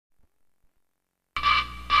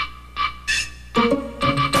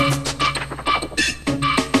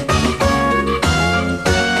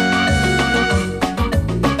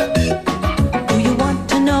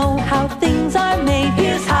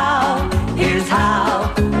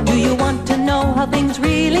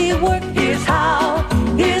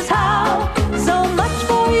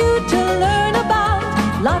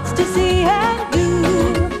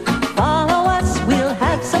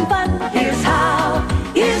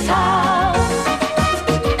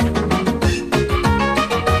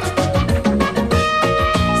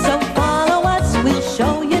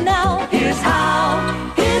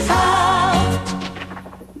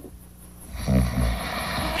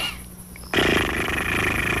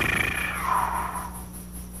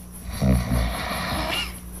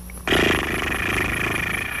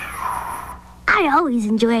always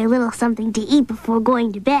enjoy a little something to eat before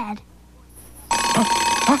going to bed.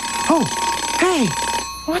 Oh, hey,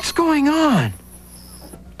 what's going on?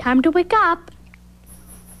 Time to wake up.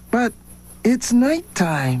 But it's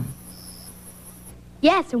nighttime.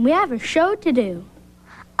 Yes, and we have a show to do.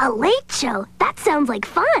 A late show? That sounds like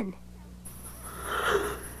fun.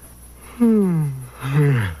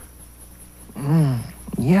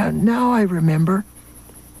 Yeah, now I remember.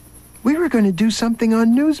 We were going to do something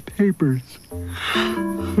on newspapers.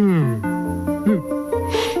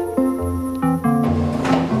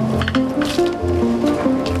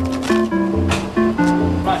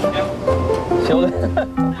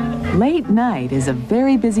 Late night is a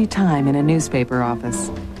very busy time in a newspaper office.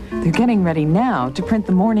 They're getting ready now to print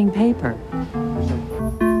the morning paper.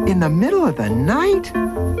 In the middle of the night?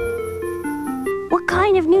 What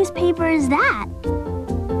kind of newspaper is that?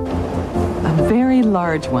 A very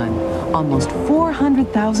large one. Almost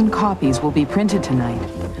 400,000 copies will be printed tonight.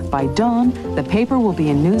 By dawn, the paper will be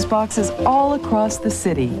in news boxes all across the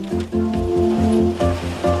city.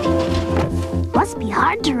 Must be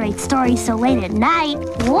hard to write stories so late at night.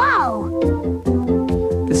 Whoa!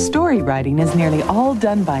 The story writing is nearly all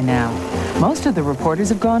done by now. Most of the reporters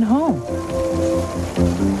have gone home.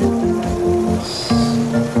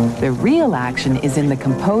 The real action is in the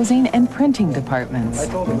composing and printing departments.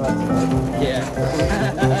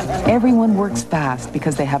 Everyone works fast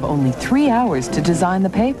because they have only 3 hours to design the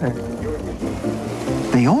paper.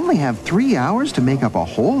 They only have 3 hours to make up a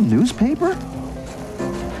whole newspaper?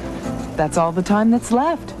 That's all the time that's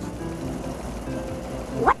left.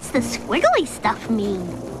 What's the squiggly stuff mean?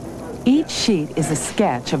 Each sheet is a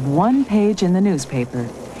sketch of one page in the newspaper.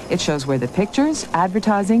 It shows where the pictures,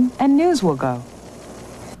 advertising, and news will go.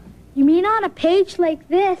 You mean on a page like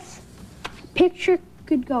this, a picture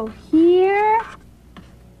could go here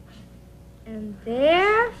and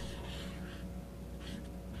there,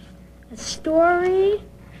 a story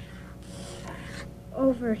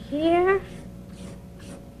over here,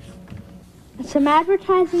 and some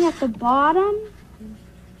advertising at the bottom,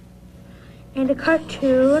 and a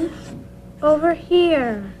cartoon over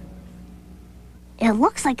here. It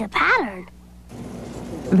looks like a pattern.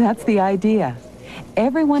 That's the idea.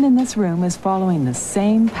 Everyone in this room is following the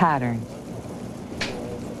same pattern.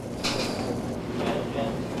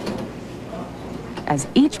 As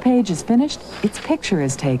each page is finished, its picture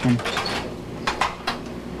is taken.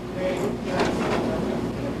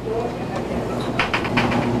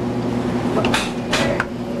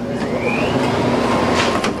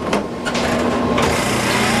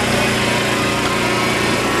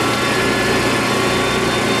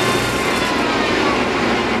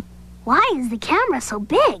 Why is the camera so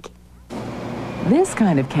big? This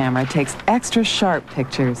kind of camera takes extra sharp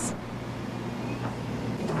pictures.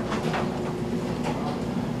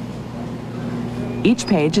 Each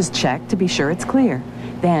page is checked to be sure it's clear.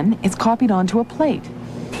 Then it's copied onto a plate.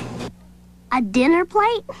 A dinner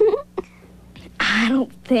plate? I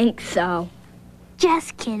don't think so.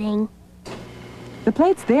 Just kidding. The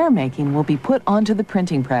plates they're making will be put onto the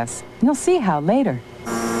printing press. You'll see how later.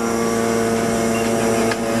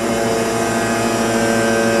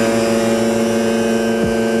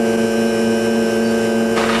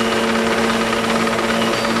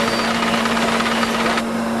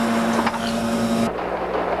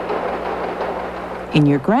 In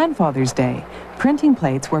your grandfather's day, printing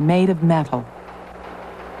plates were made of metal.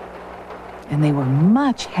 And they were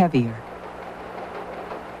much heavier.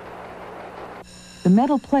 The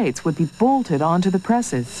metal plates would be bolted onto the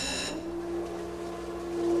presses.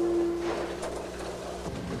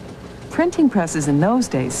 Printing presses in those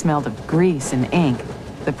days smelled of grease and ink.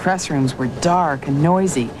 The press rooms were dark and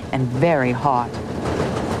noisy and very hot.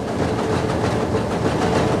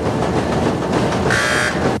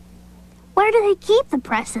 Where do they keep the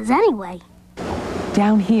presses anyway?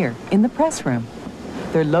 Down here, in the press room.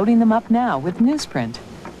 They're loading them up now with newsprint.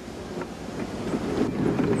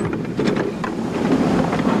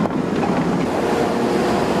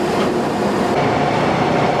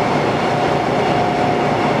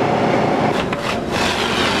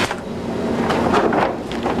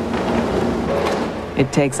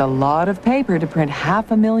 It takes a lot of paper to print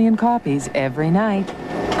 500,000 copies every night.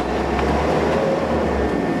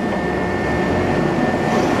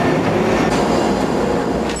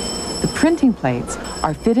 The printing plates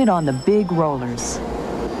are fitted on the big rollers.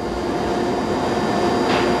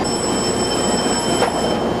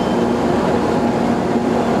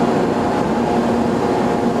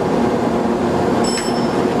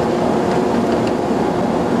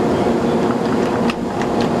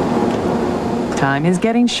 Time is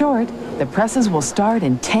getting short. The presses will start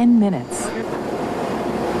in 10 minutes.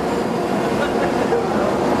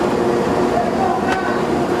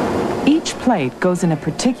 plate goes in a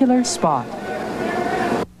particular spot.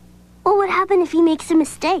 What would happen if he makes a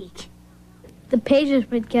mistake? The pages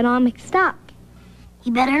would get all mixed up. He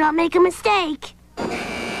better not make a mistake.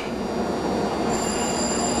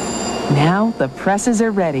 Now the presses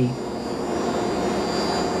are ready.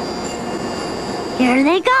 Here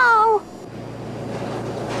they go.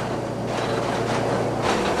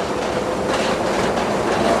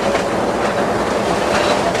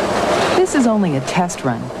 This is only a test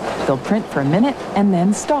run. They'll print for a minute and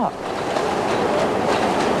then stop.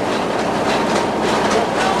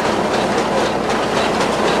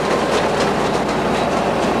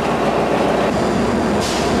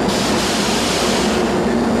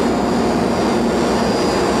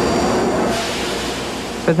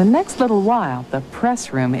 For the next little while, the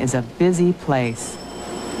press room is a busy place.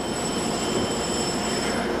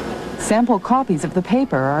 Sample copies of the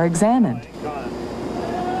paper are examined.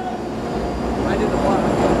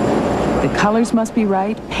 The colors must be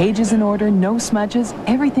right, pages in order, no smudges,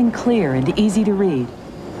 everything clear and easy to read.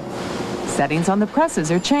 Settings on the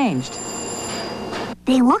presses are changed.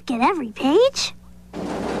 They look at every page?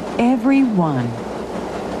 Every one.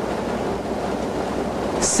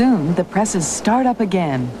 Soon, the presses start up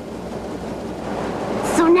again.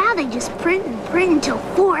 So now they just print and print until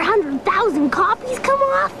 400,000 copies come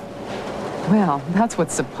off? Well, that's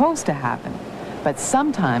what's supposed to happen. But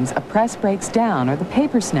sometimes a press breaks down or the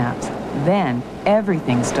paper snaps. Then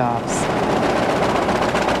everything stops.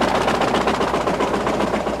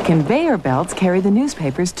 Conveyor belts carry the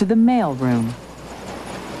newspapers to the mail room.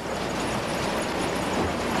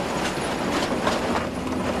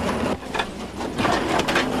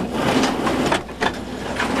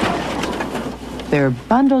 They're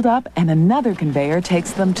bundled up and another conveyor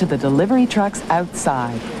takes them to the delivery trucks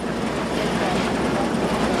outside.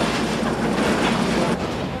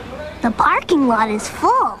 The parking lot is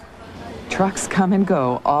full. Trucks come and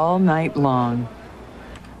go all night long.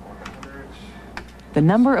 The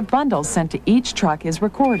number of bundles sent to each truck is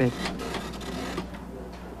recorded.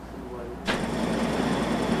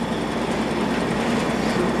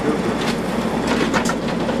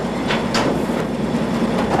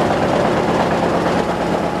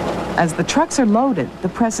 As the trucks are loaded, the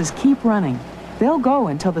presses keep running. They'll go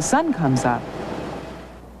until the sun comes up.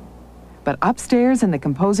 But upstairs in the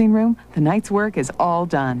composing room, the night's work is all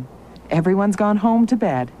done. Everyone's gone home to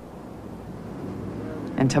bed.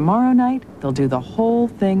 And tomorrow night, they'll do the whole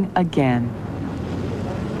thing again.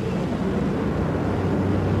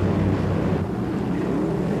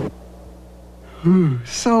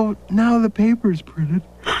 So now the paper's printed,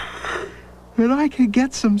 and I could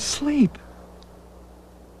get some sleep.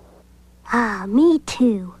 Ah, me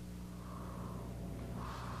too.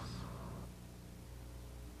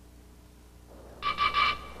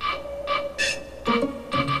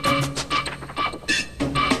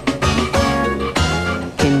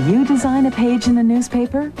 Can you design a page in the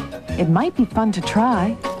newspaper? It might be fun to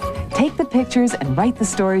try. Take the pictures and write the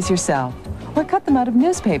stories yourself, or cut them out of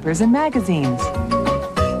newspapers and magazines.